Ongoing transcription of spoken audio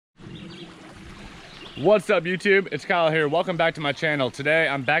What's up YouTube? It's Kyle here. Welcome back to my channel. Today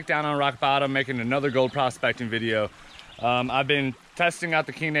I'm back down on rock bottom making another gold prospecting video. I've been testing out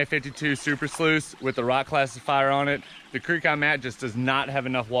the Keene A-52 super sluice with the rock classifier on it. The creek I'm at just does not have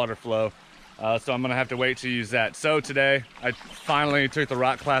enough water flow, so I'm gonna have to wait to use that. So today I finally took the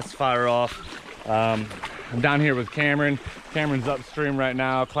rock classifier off. I'm down here with Cameron. Cameron's upstream right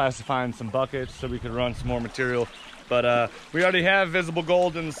now classifying some buckets so we could run some more material. But we already have visible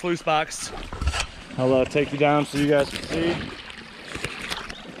gold in the sluice box. I'll take you down so you guys can see.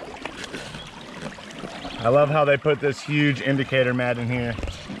 I love how they put this huge indicator mat in here.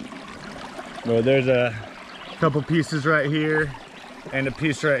 Well, there's a couple pieces right here and a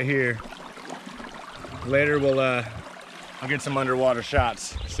piece right here. Later I'll get some underwater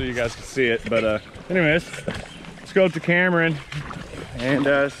shots so you guys can see it. But anyways, let's go up to Cameron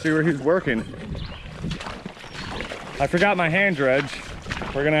and see where he's working. I forgot my hand dredge.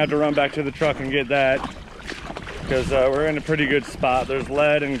 We're gonna have to run back to the truck and get that because we're in a pretty good spot. There's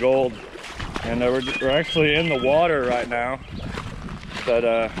lead and gold, and we're actually in the water right now, but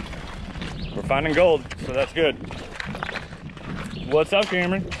we're finding gold, so that's good. What's up,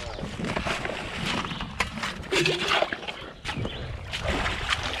 Cameron?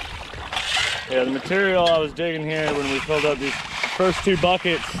 Yeah, the material I was digging here when we filled up these first two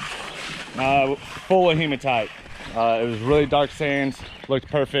buckets, full of hematite. It was really dark sands, looked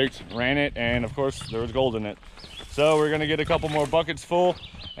perfect, ran it, and of course there was gold in it. So we're gonna get a couple more buckets full,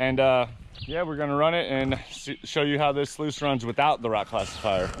 and yeah, we're gonna run it and show you how this sluice runs without the rock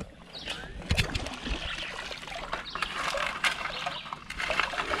classifier.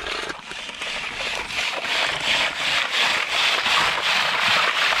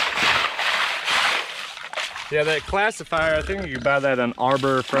 Yeah, that classifier, I think you can buy that on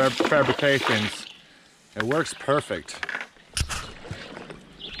Arbor Fabrications. It works perfect.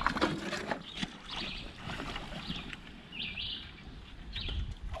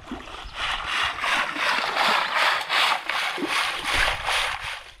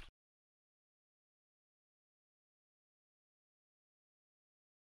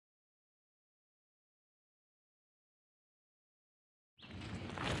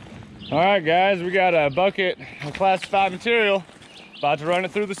 All right, guys, we got a bucket of classified material. About to run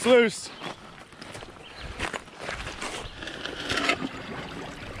it through the sluice.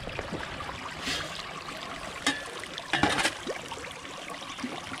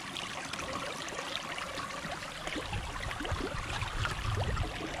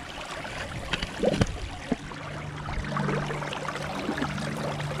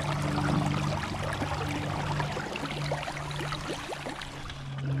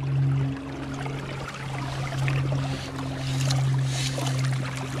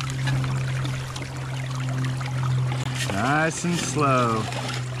 Nice and slow.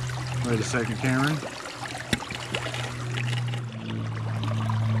 Wait a second, Cameron.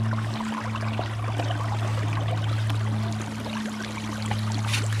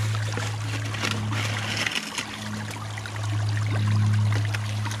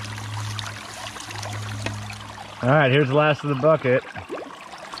 All right, here's the last of the bucket.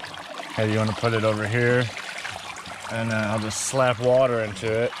 Hey, you want to put it over here? And I'll just slap water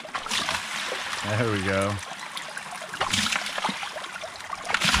into it. There we go.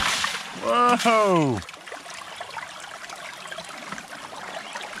 Whoa!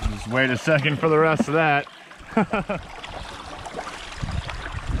 Just wait a second for the rest of that.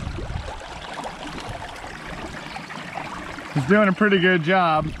 He's doing a pretty good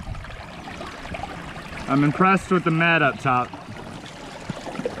job. I'm impressed with the mat up top.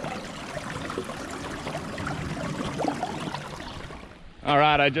 All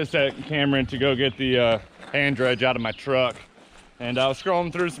right, I just sent Cameron to go get the hand dredge out of my truck. And I was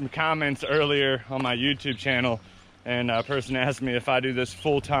scrolling through some comments earlier on my YouTube channel, and a person asked me if I do this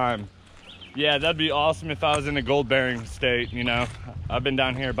full time. Yeah, that'd be awesome if I was in a gold bearing state, you know. I've been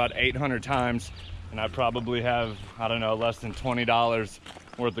down here about 800 times, and I probably have, I don't know, less than $20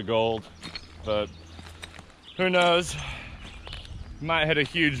 worth of gold. But who knows? Might hit a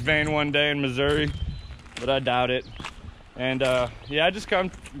huge vein one day in Missouri, but I doubt it. And yeah, I just come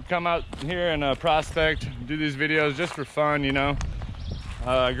out here and prospect, do these videos just for fun, you know.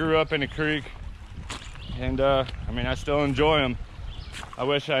 I grew up in a creek, and I mean, I still enjoy them. I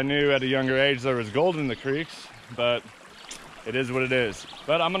wish I knew at a younger age there was gold in the creeks, but it is what it is.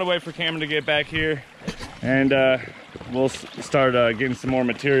 But I'm gonna wait for Cameron to get back here, and we'll start getting some more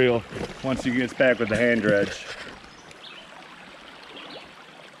material once he gets back with the hand dredge.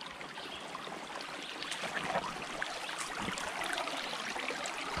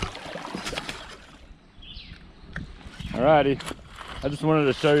 Alrighty, I just wanted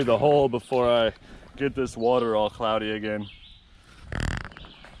to show you the hole before I get this water all cloudy again.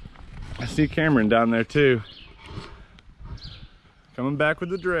 I see Cameron down there too. Coming back with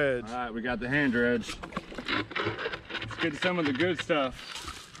the dredge. All right, we got the hand dredge. Let's get some of the good stuff.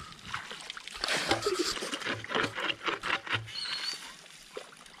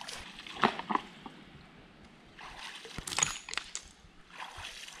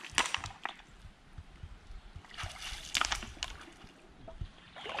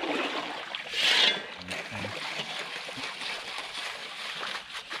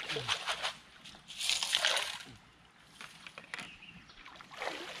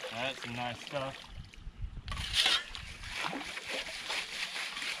 That's some nice stuff.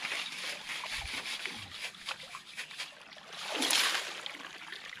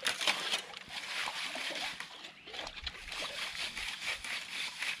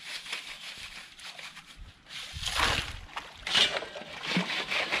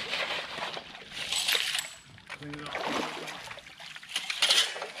 Clean it off.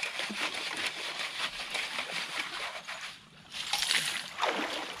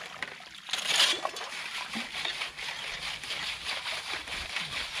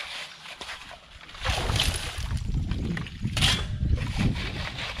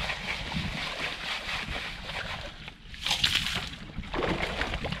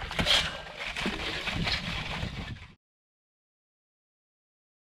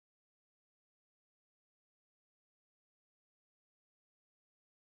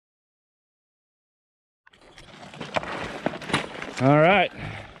 All right,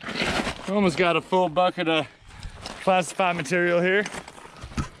 almost got a full bucket of classified material here.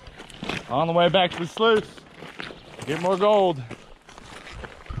 On the way back to the sluice, get more gold.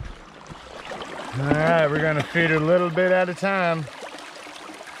 All right, we're gonna feed it a little bit at a time.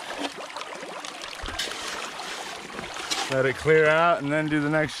 Let it clear out and then do the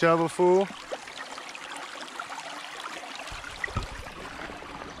next shovelful.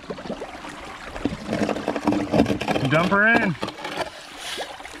 Dump her in.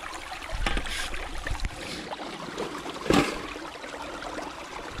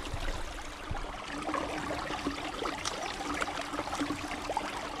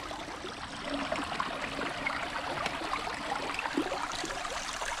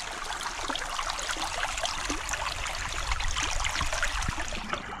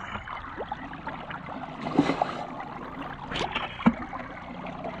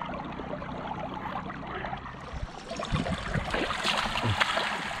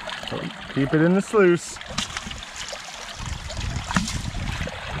 Keep it in the sluice.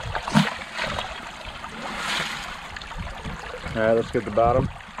 All right, let's get the bottom.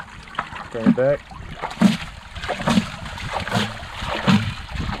 Turn it back.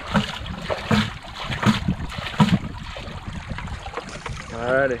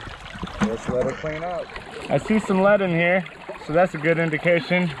 Alrighty, let's let it clean up. I see some lead in here, so that's a good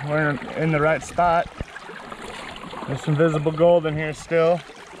indication we're in the right spot. There's some visible gold in here still.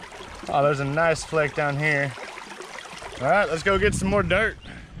 Oh, there's a nice flake down here. All right, let's go get some more dirt.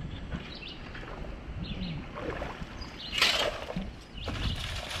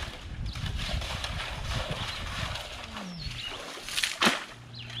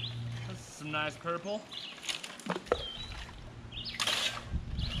 This is some nice purple.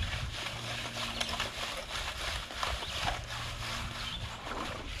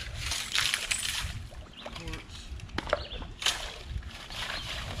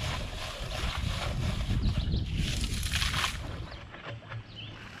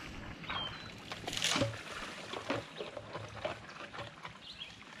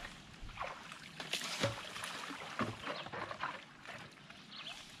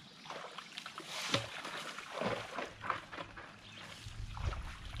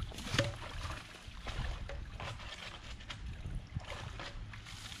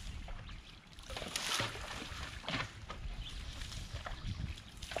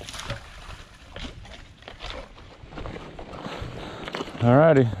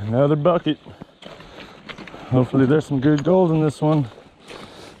 Alrighty, another bucket. Hopefully there's some good gold in this one.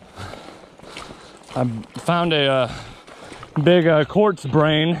 I found a big quartz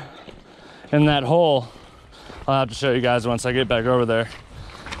brain in that hole. I'll have to show you guys once I get back over there.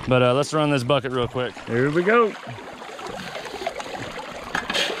 But let's run this bucket real quick. Here we go.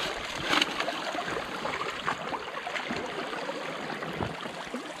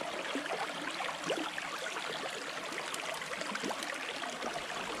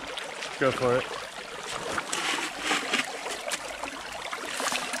 Go for it.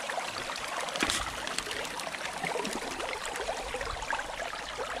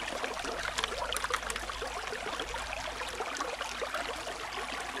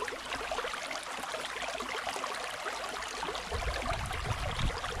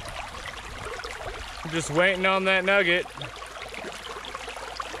 just waiting on that nugget.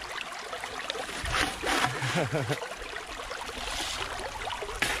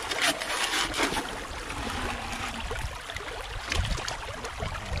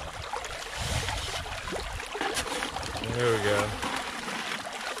 There we go.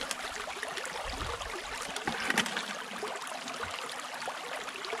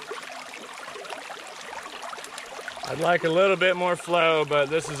 I'd like a little bit more flow, but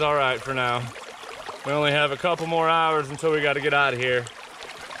this is all right for now. We only have a couple more hours until we got to get out of here.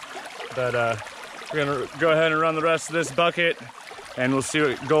 But we're gonna go ahead and run the rest of this bucket and we'll see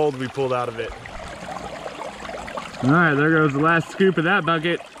what gold we pulled out of it. All right, there goes the last scoop of that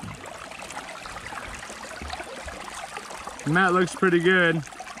bucket. And that looks pretty good.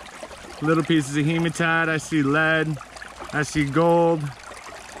 Little pieces of hematite, I see lead, I see gold.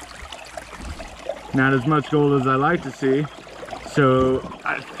 Not as much gold as I like to see. So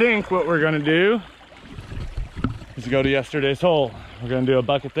I think what we're gonna do is go to yesterday's hole. We're gonna do a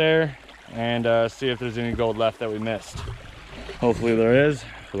bucket there and see if there's any gold left that we missed. Hopefully there is,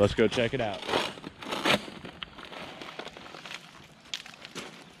 so let's go check it out.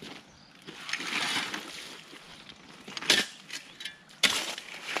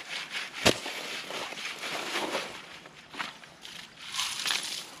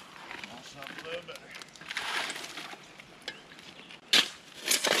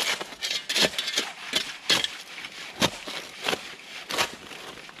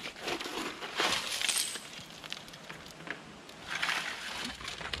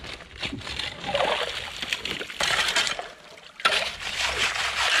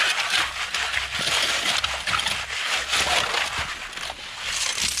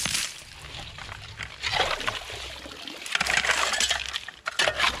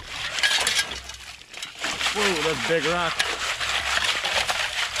 Whoa, that's a big rock.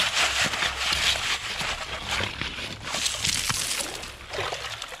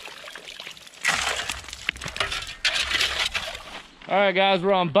 All right, guys,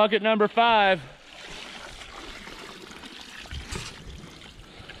 we're on bucket number 5.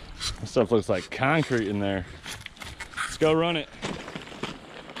 This stuff looks like concrete in there. Let's go run it.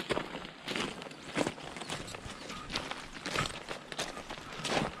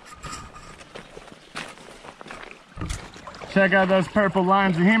 Check out those purple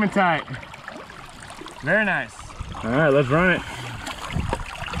lines of hematite. Very nice. All right, let's run it.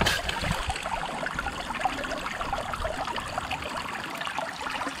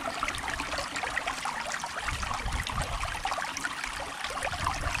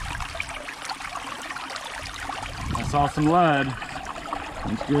 I saw some lead.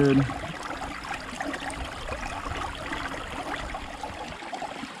 That's good.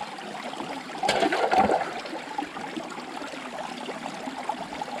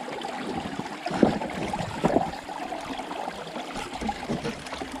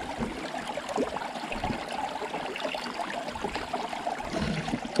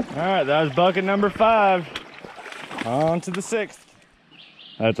 All right, that was bucket number 5. On to the 6th.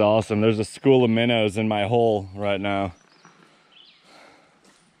 That's awesome. There's a school of minnows in my hole right now.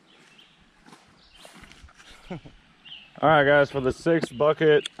 All right, guys, for the 6th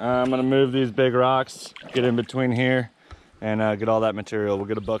bucket, I'm gonna move these big rocks, get in between here, and get all that material. We'll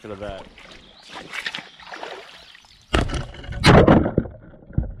get a bucket of that.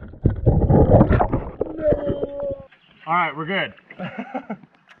 All right, we're good.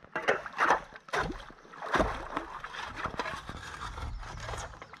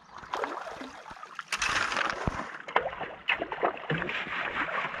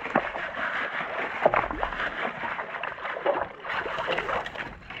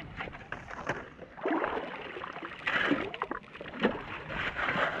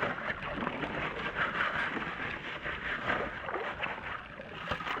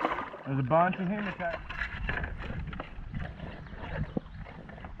 There's a bunch of hematite.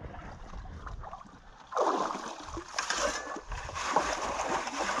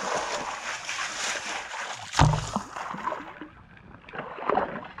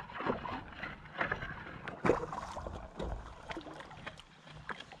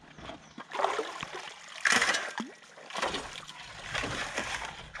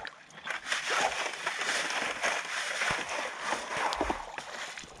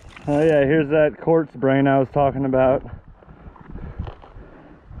 Oh yeah, here's that quartz brain I was talking about.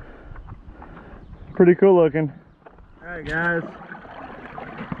 Pretty cool looking. Alright guys,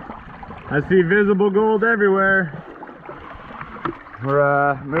 I see visible gold everywhere.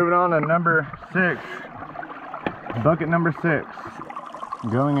 We're moving on to number 6. Bucket number 6.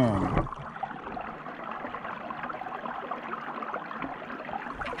 Going in.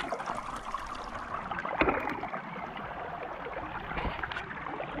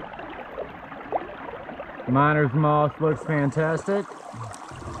 Miner's moss looks fantastic.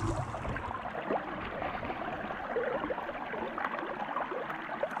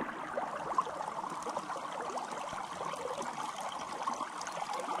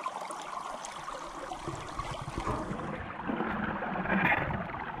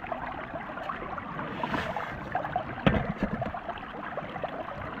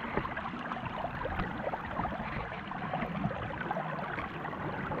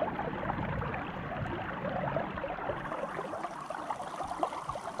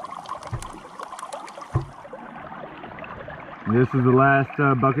 This is the last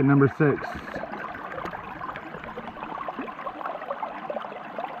bucket number 6.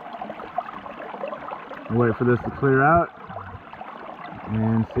 I'll wait for this to clear out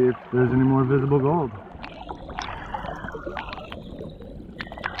and see if there's any more visible gold.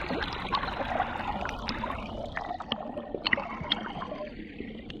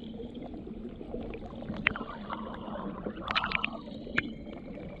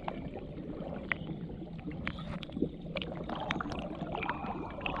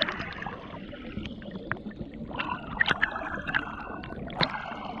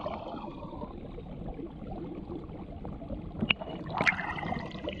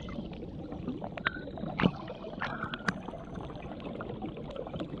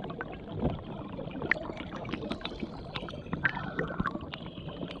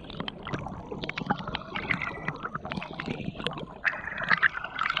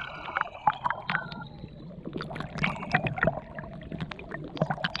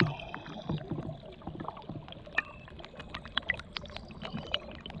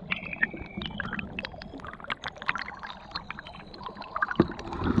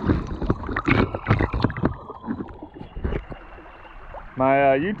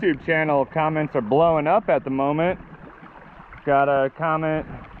 My YouTube channel comments are blowing up at the moment. Got a comment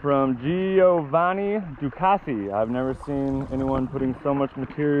from Giovanni Ducassi. I've never seen anyone putting so much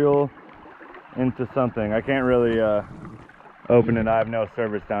material into something. I can't really open it. I have no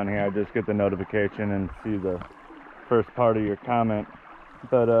service down here. I just get the notification and see the first part of your comment.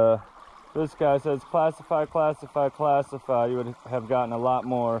 But this guy says, classify, classify, classify. You would have gotten a lot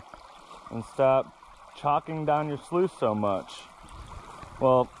more, and stop chalking down your sluice so much.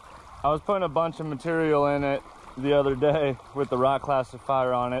 Well, I was putting a bunch of material in it the other day with the rock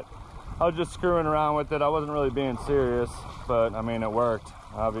classifier on it. I was just screwing around with it. I wasn't really being serious, but I mean, it worked,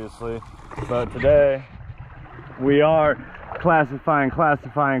 obviously. But today, we are classifying. So,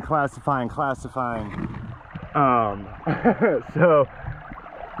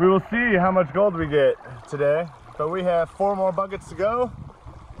 we will see how much gold we get today. But we have 4 more buckets to go.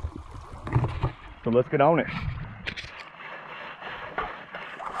 So let's get on it.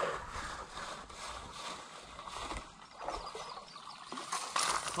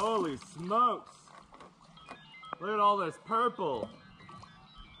 Holy smokes! Look at all this purple!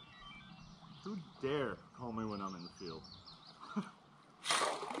 Who dare call me when I'm in the field?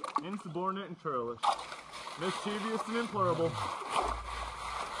 Insubordinate and churlish. Mischievous and implorable.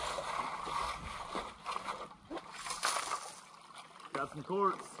 Got some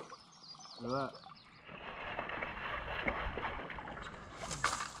quartz. Look at that.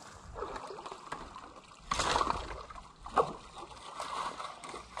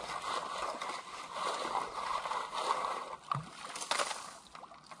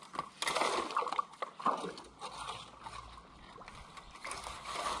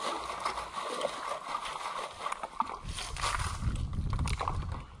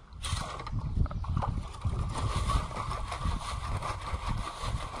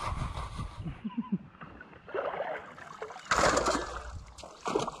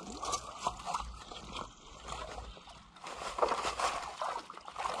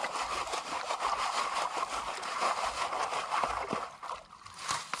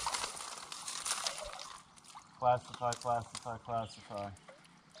 Classify, classify, classify.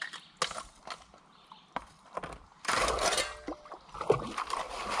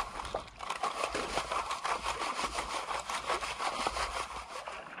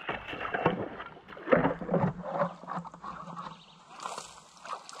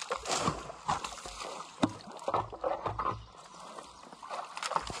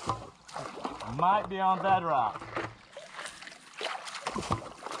 Might be on bedrock.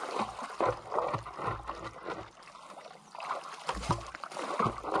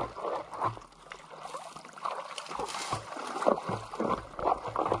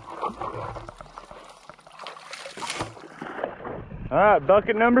 All right,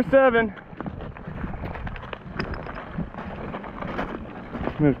 bucket number 7.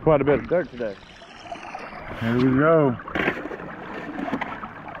 There's quite a bit of dirt today. Here we go.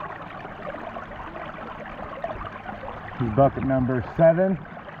 This is bucket number 7.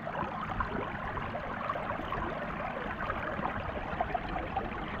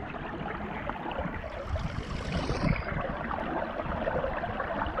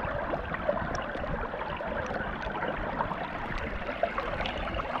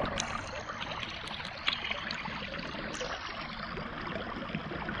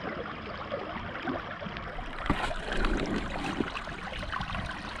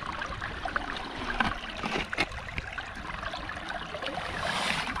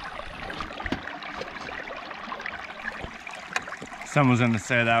 Someone's gonna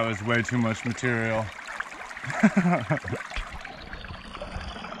say that was way too much material.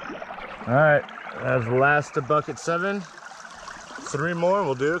 All right, that's the last of bucket 7. 3 more and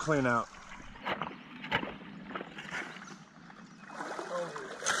we'll do a clean out.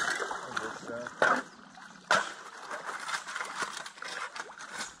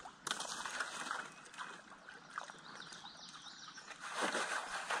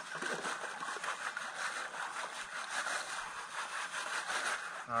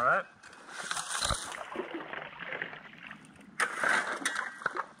 All right.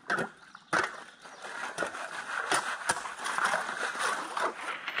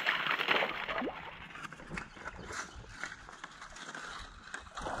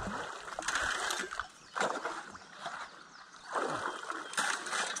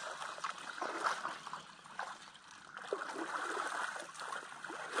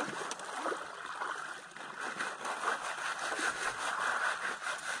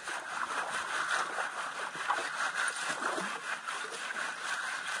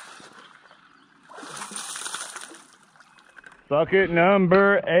 Bucket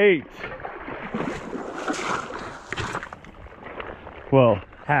number 8. Well,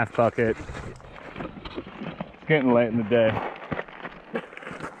 half bucket. It's getting late in the day.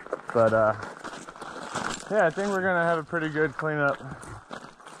 But yeah, I think we're gonna have a pretty good cleanup.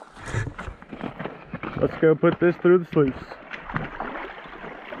 Let's go put this through the sluice.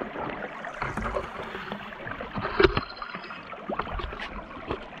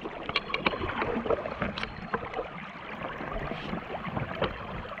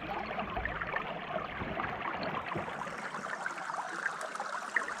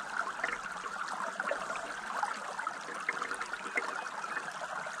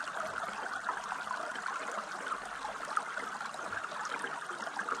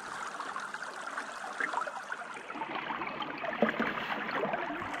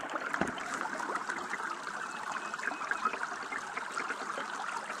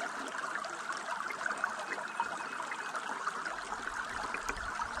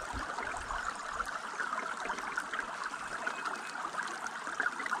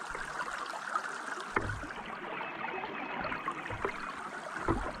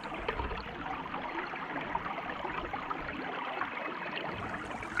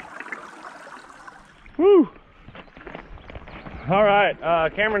 Woo! All right,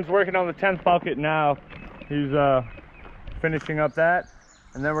 Cameron's working on the 10th bucket now. He's finishing up that,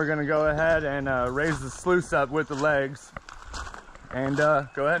 and then we're gonna go ahead and raise the sluice up with the legs and go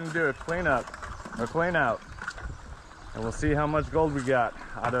ahead and do a cleanup or clean out, and we'll see how much gold we got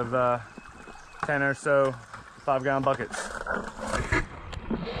out of 10 or so 5-gallon buckets.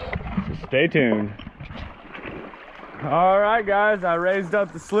 So stay tuned. All right, guys, I raised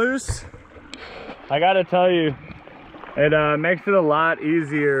up the sluice. I gotta tell you, it makes it a lot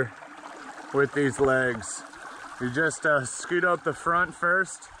easier with these legs. You just scoot up the front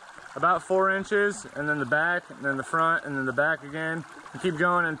first, about 4 inches, and then the back, and then the front, and then the back again. And keep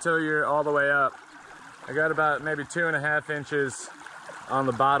going until you're all the way up. I got about maybe 2.5 inches on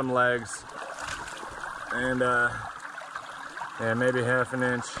the bottom legs, and yeah, maybe 1/2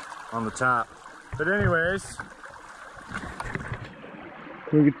 inch on the top. But anyways,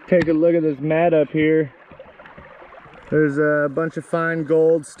 we can take a look at this mat up here. There's a bunch of fine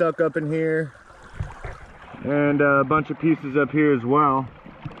gold stuck up in here, and a bunch of pieces up here as well.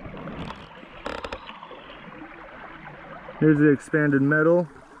 Here's the expanded metal.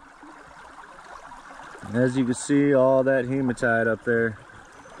 As you can see, all that hematite up there.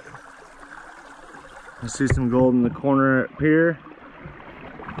 I see some gold in the corner up here,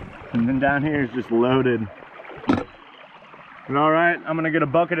 and then down here is just loaded. And all right, I'm gonna get a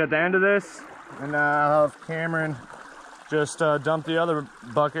bucket at the end of this, and I'll have Cameron just dump the other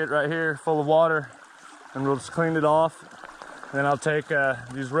bucket right here full of water, and we'll just clean it off. And then I'll take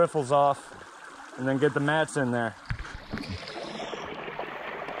these riffles off and then get the mats in there.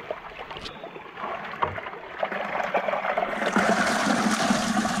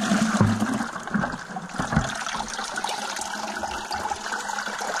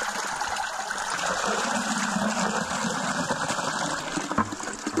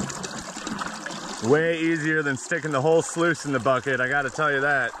 Way easier than sticking the whole sluice in the bucket, I gotta tell you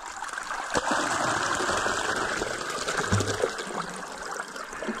that.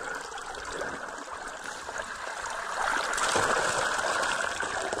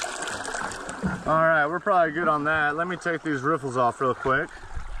 All right, we're probably good on that. Let me take these riffles off real quick.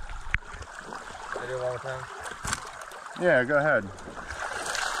 I do it all the time? Yeah, go ahead.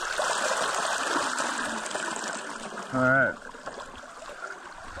 All right.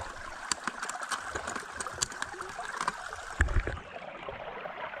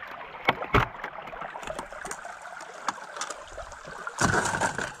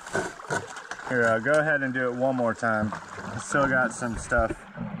 Here, go ahead and do it one more time. I still got some stuff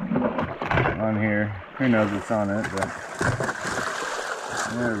on here. Who knows what's on it, but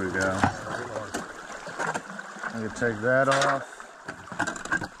there we go. I can take that off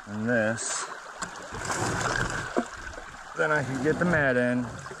and this. Then I can get the mat in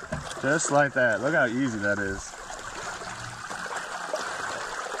just like that. Look how easy that is.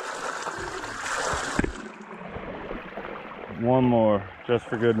 One more, just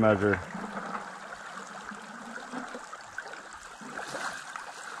for good measure.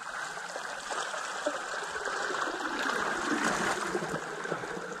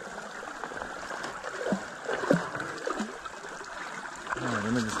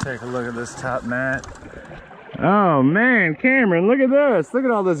 Let me just take a look at this top mat. Oh man, Cameron, look at this. Look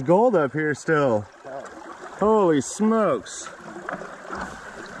at all this gold up here still. Holy smokes.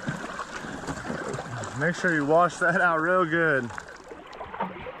 Make sure you wash that out real good.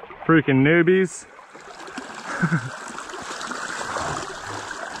 Freaking newbies.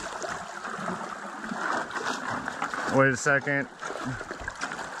 Wait a second.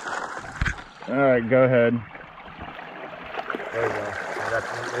 All right, go ahead. There you go.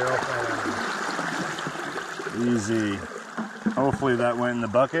 Easy. Hopefully that went in the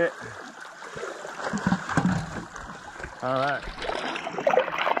bucket. All right.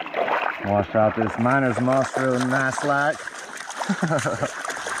 Wash out this miner's moss real nice like.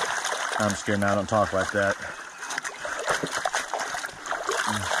 I'm just kidding, I don't talk like that.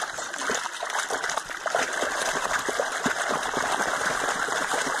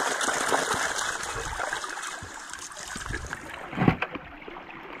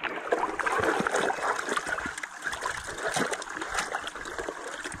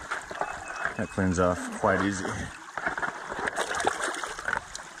 That cleans off quite easy.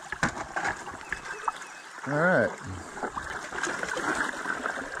 All right.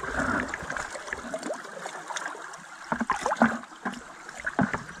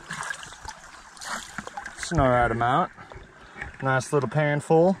 It's an all right amount. Nice little pan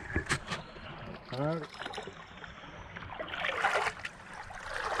full. All right.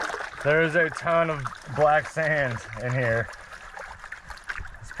 There's a ton of black sand in here.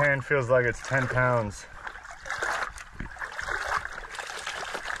 This pan feels like it's 10 pounds.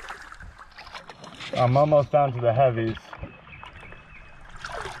 I'm almost down to the heavies.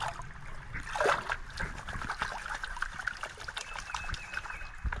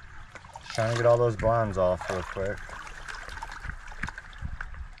 Just trying to get all those blondes off real quick.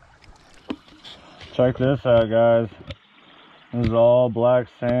 Check this out, guys. This is all black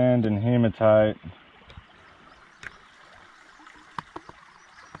sand and hematite.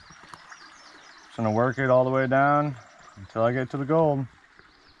 Just gonna work it all the way down until I get to the gold.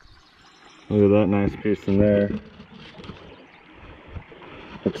 Look at that nice piece in there.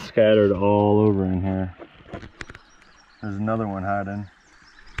 It's scattered all over in here. There's another one hiding.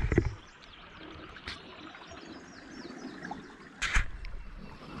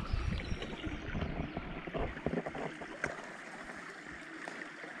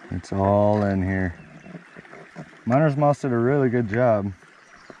 It's all in here. Miners Moss did a really good job.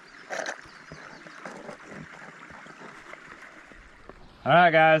 All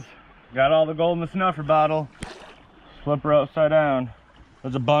right, guys. Got all the gold in the snuffer bottle. Flip her upside down.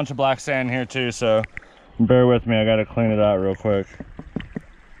 There's a bunch of black sand here too, so bear with me. I gotta clean it out real quick.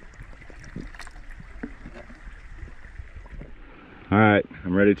 All right,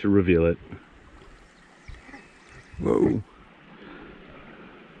 I'm ready to reveal it. Whoa.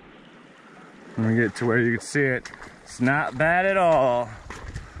 Let me get to where you can see it. It's not bad at all.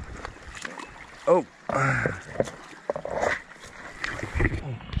 Oh.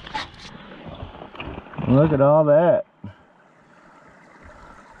 Look at all that.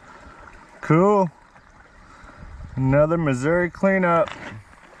 Cool. Another Missouri cleanup.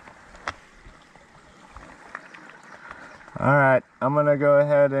 All right, I'm gonna go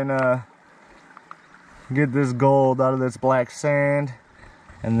ahead and get this gold out of this black sand,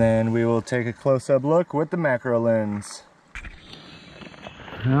 and then we will take a close-up look with the macro lens.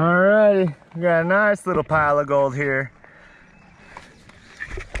 Alrighty, we got a nice little pile of gold here.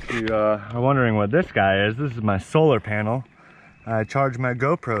 If you are wondering what this guy is, this is my solar panel. I charge my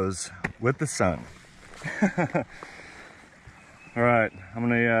GoPros with the sun. Alright, I'm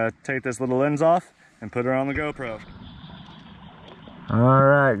gonna take this little lens off and put her on the GoPro.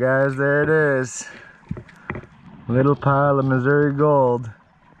 Alright guys, there it is. Little pile of Missouri gold.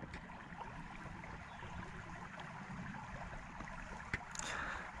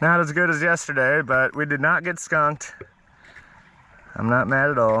 Not as good as yesterday, but we did not get skunked. I'm not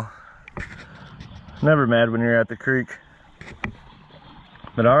mad at all. Never mad when you're at the creek.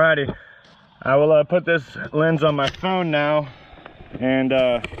 But alrighty, I will put this lens on my phone now, and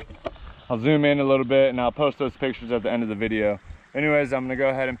I'll zoom in a little bit and I'll post those pictures at the end of the video. Anyways, I'm gonna go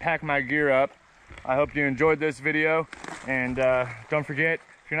ahead and pack my gear up. I hope you enjoyed this video, and don't forget,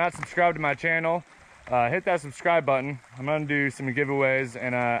 if you're not subscribed to my channel, hit that subscribe button. I'm gonna do some giveaways,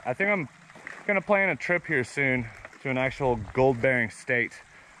 and I think I'm gonna plan a trip here soon to an actual gold bearing state,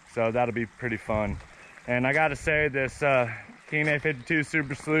 so that'll be pretty fun. And I gotta say, this Keene A-52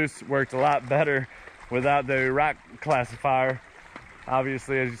 Super Sluice worked a lot better without the rock classifier,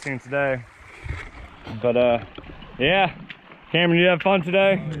 obviously, as you've seen today. But yeah, Cameron, you have fun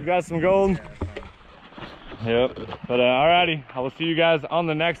today? You got some gold? Yep. But alrighty, I will see you guys on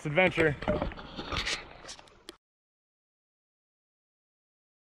the next adventure.